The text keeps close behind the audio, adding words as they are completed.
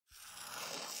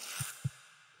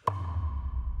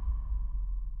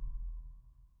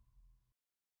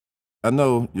I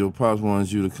know your pops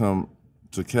wanted you to come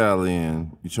to Cali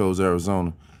and you chose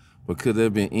Arizona, but could there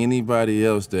have been anybody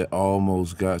else that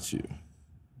almost got you?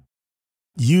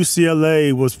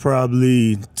 UCLA was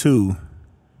probably 2.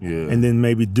 Yeah. And then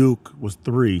maybe Duke was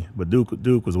 3, but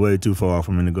Duke was way too far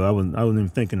for me to go. I wasn't even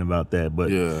thinking about that. But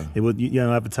yeah, it was,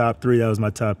 I have a top 3. That was my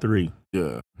top 3.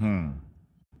 Yeah.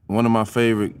 One of my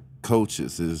favorite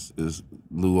coaches is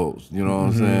Lute Olson. You know what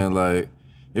I'm saying? Like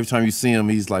every time you see him,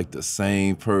 he's like the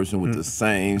same person with the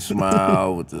same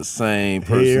smile, with the same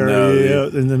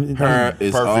personality. Hair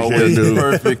is always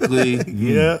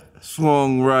perfectly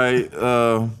swung right.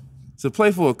 To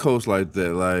play for a coach like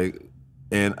that, like.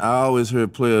 And I always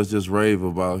heard players just rave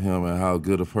about him and how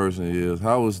good a person he is.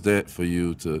 How was that for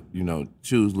you to,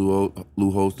 choose Lute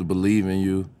Olson to believe in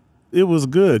you? It was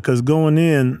good because going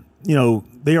in,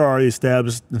 they already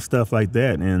established and stuff like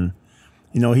that. And,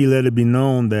 he let it be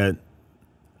known that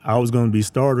I was going to be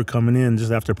starter coming in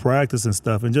just after practice and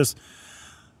stuff. And just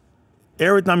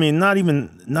everything, I mean, not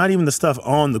even the stuff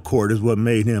on the court is what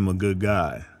made him a good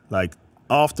guy. Like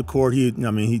off the court, he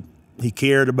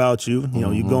cared about you.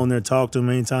 You go in there, talk to him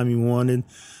anytime you wanted,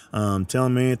 tell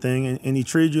him anything, and he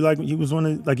treated you like you were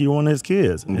one of his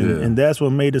kids. And that's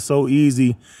what made it so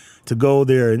easy to go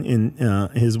there.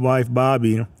 And his wife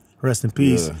Bobby, rest in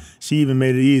peace, she even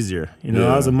made it easier.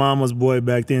 I was a mama's boy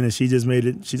back then, and she just made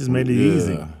it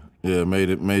easy. Yeah,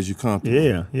 made you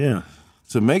comfortable. Yeah.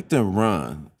 To make them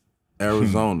run,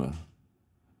 Arizona,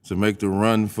 to make the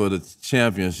run for the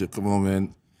championship. Come on,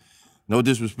 man. No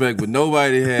disrespect, but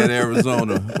nobody had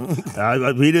Arizona.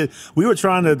 We were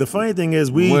trying to. The funny thing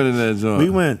is, winning that joint. We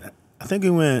went. I think we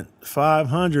went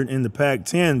 500 in the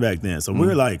Pac-10 back then. So we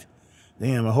were like,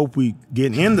 damn. I hope we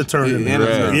get in the tournament.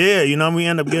 Yeah, we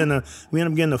end up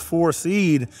getting a 4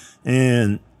 seed,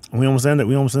 and we almost ended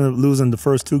up losing the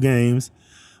first 2 games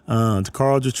to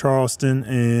College Charleston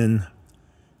and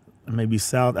maybe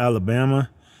South Alabama.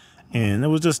 And it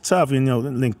was just tough,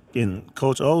 and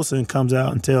Coach Olson comes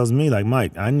out and tells me, like,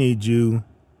 Mike, I need you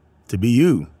to be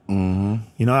you. I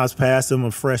was passive. I'm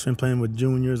a freshman playing with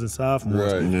juniors and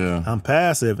sophomores. Right, yeah. I'm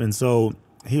passive. And so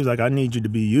he was like, I need you to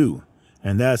be you.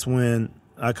 And that's when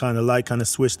I kind of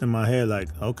switched in my head, like,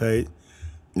 okay.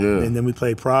 Yeah. And then we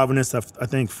played Providence, I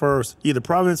think first, either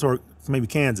Providence or maybe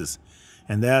Kansas.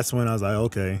 And that's when I was like,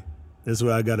 okay, this is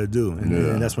what I got to do.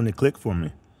 And that's when it clicked for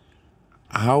me.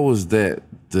 How was that?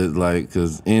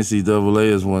 Because NCAA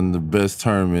is one of the best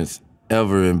tournaments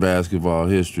ever in basketball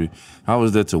history. How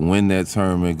was that to win that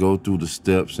tournament, go through the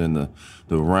steps and the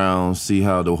rounds, see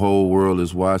how the whole world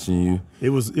is watching you?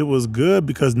 It was good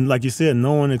because, like you said,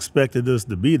 no one expected us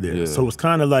to be there. Yeah. So it was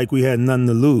kind of like we had nothing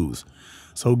to lose.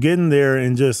 So getting there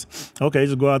and just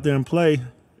go out there and play.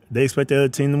 They expect the other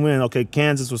team to win. Okay,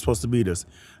 Kansas was supposed to beat us.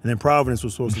 And then Providence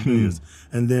was supposed to beat us.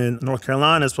 And then North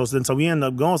Carolina was supposed to. And so we ended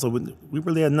up going. So we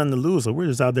really had nothing to lose. So we're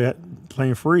just out there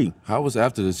playing free. How was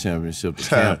after the championship, the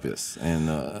campus? And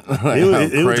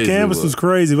the campus was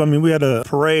crazy. I mean, we had a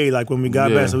parade like when we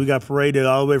got back. So we got paraded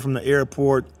all the way from the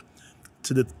airport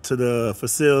to the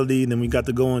facility, and then we got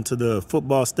to go into the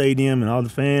football stadium, and all the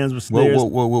fans were there.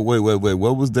 Wait!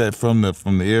 What was that from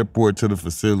the airport to the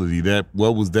facility?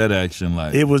 What was that action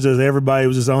like? It was just everybody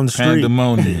was just on the street.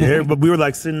 Pandemonium. But we were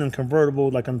like sitting in convertible,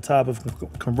 like on top of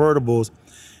convertibles,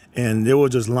 and there were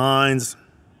just lines.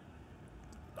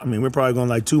 I mean, we're probably going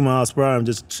like 2 miles per hour and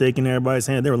just shaking everybody's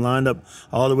hand. They were lined up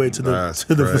all the way to the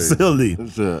facility.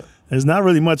 There's not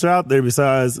really much out there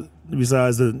besides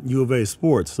the U of A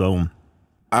sports. So.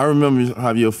 I remember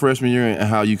how your freshman year and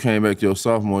how you came back your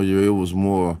sophomore year, it was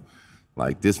more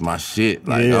like, this my shit.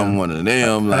 Like, I'm one of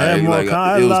them. I had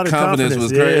a lot of confidence.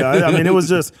 Was crazy. I mean, it was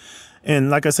just, and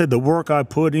like I said, the work I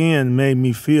put in made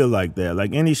me feel like that.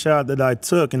 Like any shot that I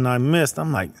took and I missed,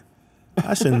 I'm like,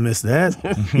 I shouldn't miss that.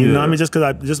 You know what I mean?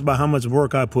 Just by how much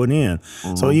work I put in.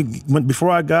 So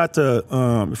before I got to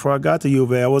U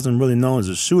of A, I wasn't really known as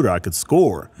a shooter. I could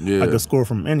score. I could score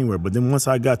from anywhere. But then once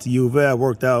I got to U of A, I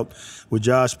worked out with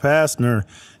Josh Pastner,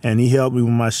 and he helped me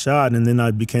with my shot, and then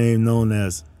I became known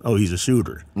as, oh, he's a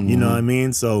shooter. You know what I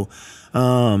mean? So,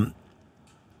 I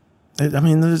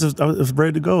mean, it was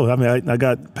ready to go. I mean, I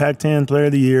got Pac-10 Player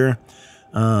of the Year.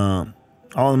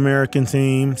 All-American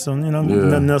team, so,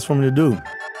 nothing else for me to do.